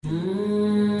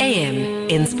AM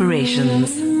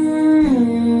Inspirations.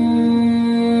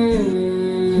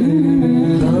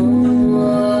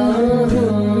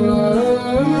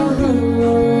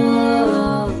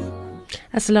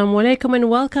 Assalamu alaikum and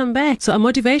welcome back. So our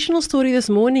motivational story this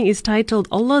morning is titled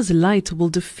Allah's light will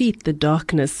defeat the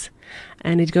darkness.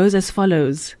 And it goes as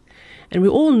follows. And we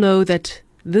all know that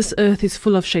this earth is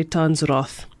full of shaitan's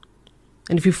wrath.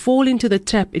 And if you fall into the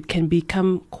trap, it can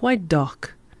become quite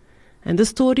dark. And this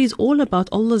story is all about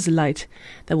Allah's light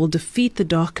that will defeat the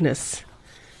darkness.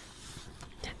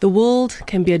 The world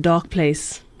can be a dark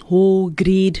place. War,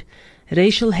 greed,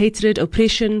 racial hatred,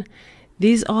 oppression.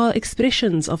 These are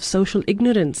expressions of social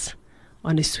ignorance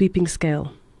on a sweeping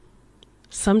scale.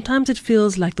 Sometimes it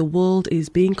feels like the world is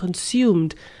being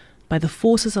consumed by the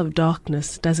forces of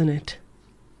darkness, doesn't it?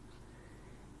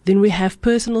 Then we have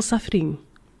personal suffering,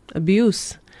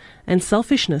 abuse, and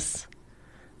selfishness,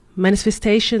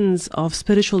 manifestations of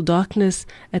spiritual darkness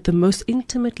at the most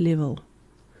intimate level,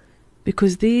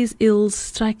 because these ills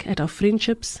strike at our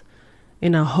friendships,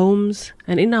 in our homes,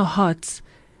 and in our hearts.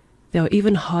 They are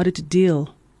even harder to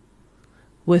deal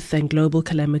with than global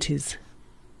calamities.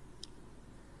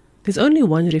 There's only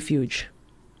one refuge,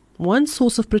 one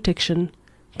source of protection,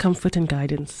 comfort and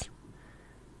guidance.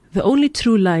 The only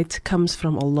true light comes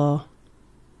from Allah.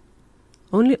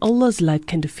 Only Allah's light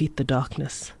can defeat the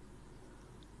darkness.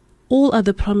 All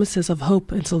other promises of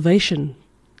hope and salvation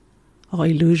are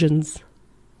illusions.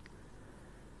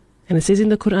 And it says in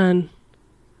the Quran,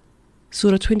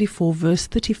 Surah 24, verse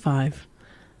 35,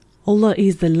 Allah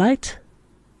is the light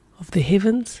of the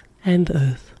heavens and the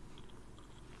earth.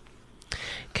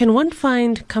 Can one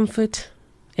find comfort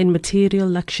in material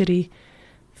luxury,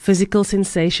 physical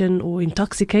sensation or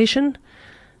intoxication?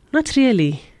 Not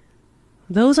really.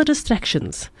 Those are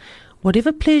distractions.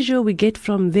 Whatever pleasure we get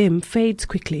from them fades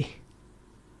quickly.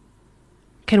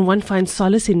 Can one find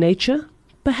solace in nature?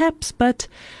 Perhaps, but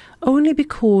only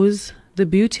because the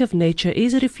beauty of nature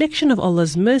is a reflection of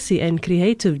Allah's mercy and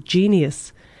creative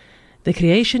genius. The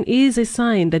creation is a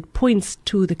sign that points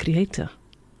to the Creator.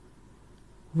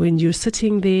 When you're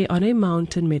sitting there on a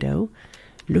mountain meadow,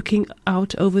 looking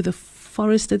out over the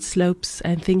forested slopes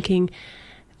and thinking,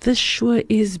 this sure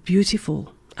is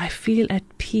beautiful, I feel at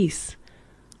peace.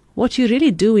 What you're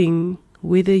really doing,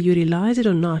 whether you realize it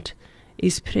or not,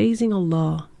 is praising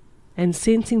Allah and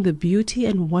sensing the beauty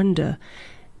and wonder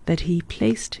that He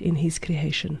placed in His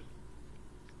creation.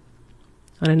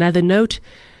 On another note,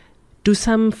 do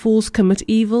some fools commit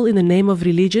evil in the name of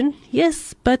religion?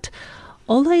 Yes, but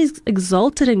Allah is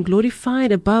exalted and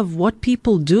glorified above what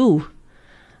people do.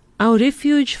 Our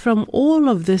refuge from all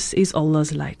of this is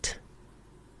Allah's light.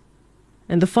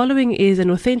 And the following is an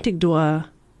authentic dua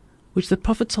which the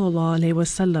Prophet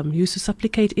ﷺ used to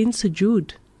supplicate in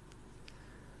sujood.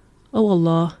 O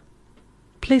Allah,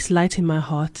 place light in my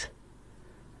heart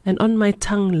and on my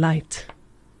tongue light,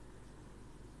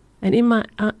 and in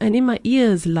my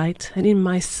ears light, and in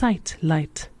my sight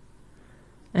light,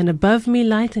 and above me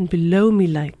light, and below me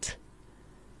light,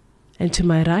 and to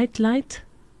my right light,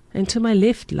 and to my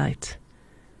left light,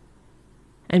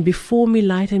 and before me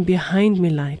light, and behind me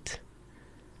light,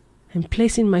 and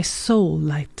place in my soul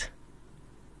light.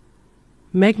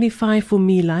 Magnify for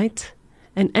me light,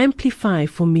 and amplify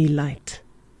for me light.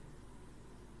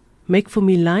 Make for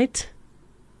me light,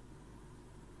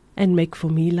 and make for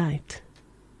me light.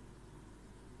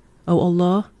 O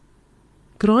Allah,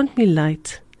 grant me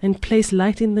light and place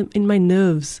light in my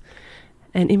nerves,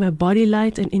 and in my body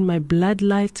light, and in my blood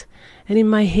light, and in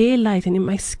my hair light, and in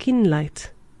my skin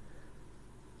light.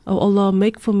 O Allah,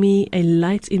 make for me a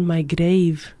light in my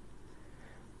grave,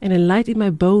 and a light in my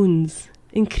bones.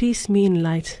 Increase me in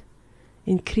light,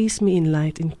 increase me in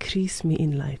light, increase me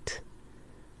in light.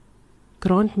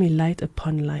 Grant me light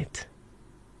upon light.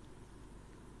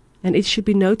 And it should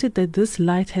be noted that this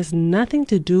light has nothing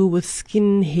to do with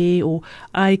skin, hair, or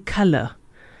eye color.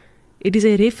 It is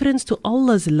a reference to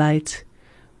Allah's light,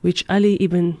 which Ali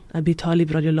ibn Abi Talib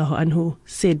radiallahu anhu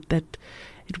said that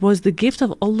it was the gift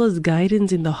of Allah's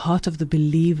guidance in the heart of the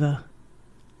believer.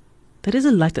 That is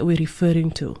a light that we're referring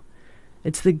to.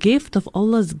 It's the gift of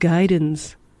Allah's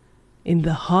guidance in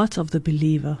the heart of the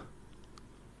believer.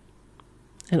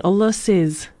 And Allah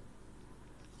says,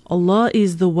 Allah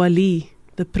is the wali,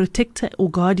 the protector or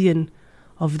guardian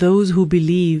of those who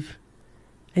believe,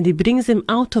 and He brings them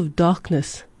out of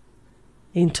darkness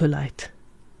into light.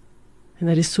 And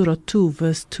that is Surah 2,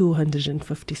 verse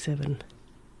 257.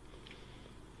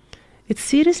 It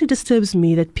seriously disturbs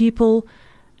me that people,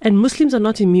 and Muslims are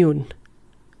not immune,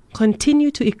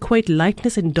 continue to equate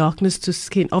lightness and darkness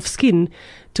of skin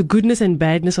to goodness and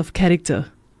badness of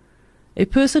character. A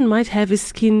person might have his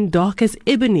skin dark as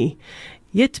ebony,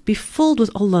 yet be filled with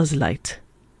Allah's light,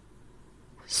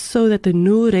 so that the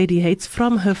nur radiates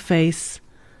from her face.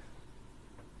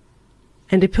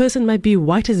 And a person might be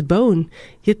white as bone,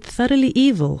 yet thoroughly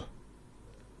evil.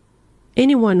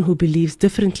 Anyone who believes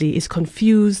differently is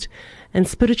confused and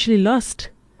spiritually lost.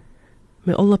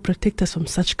 May Allah protect us from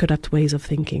such corrupt ways of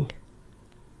thinking.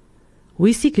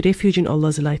 We seek refuge in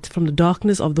Allah's light from the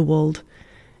darkness of the world.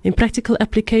 In practical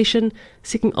application,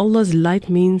 seeking Allah's light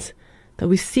means that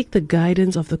we seek the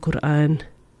guidance of the Quran,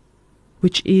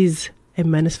 which is a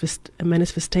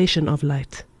manifestation of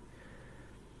light.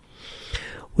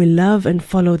 We love and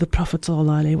follow the Prophet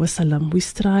ﷺ. We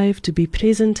strive to be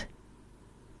present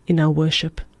in our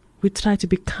worship. We try to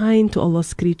be kind to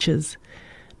Allah's creatures,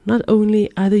 not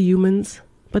only other humans,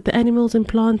 but the animals and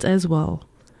plants as well,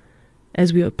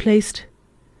 as we are placed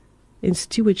in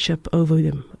stewardship over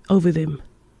them.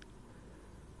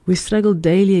 We struggle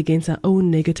daily against our own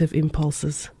negative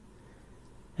impulses,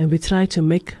 and we try to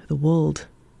make the world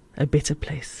a better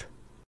place.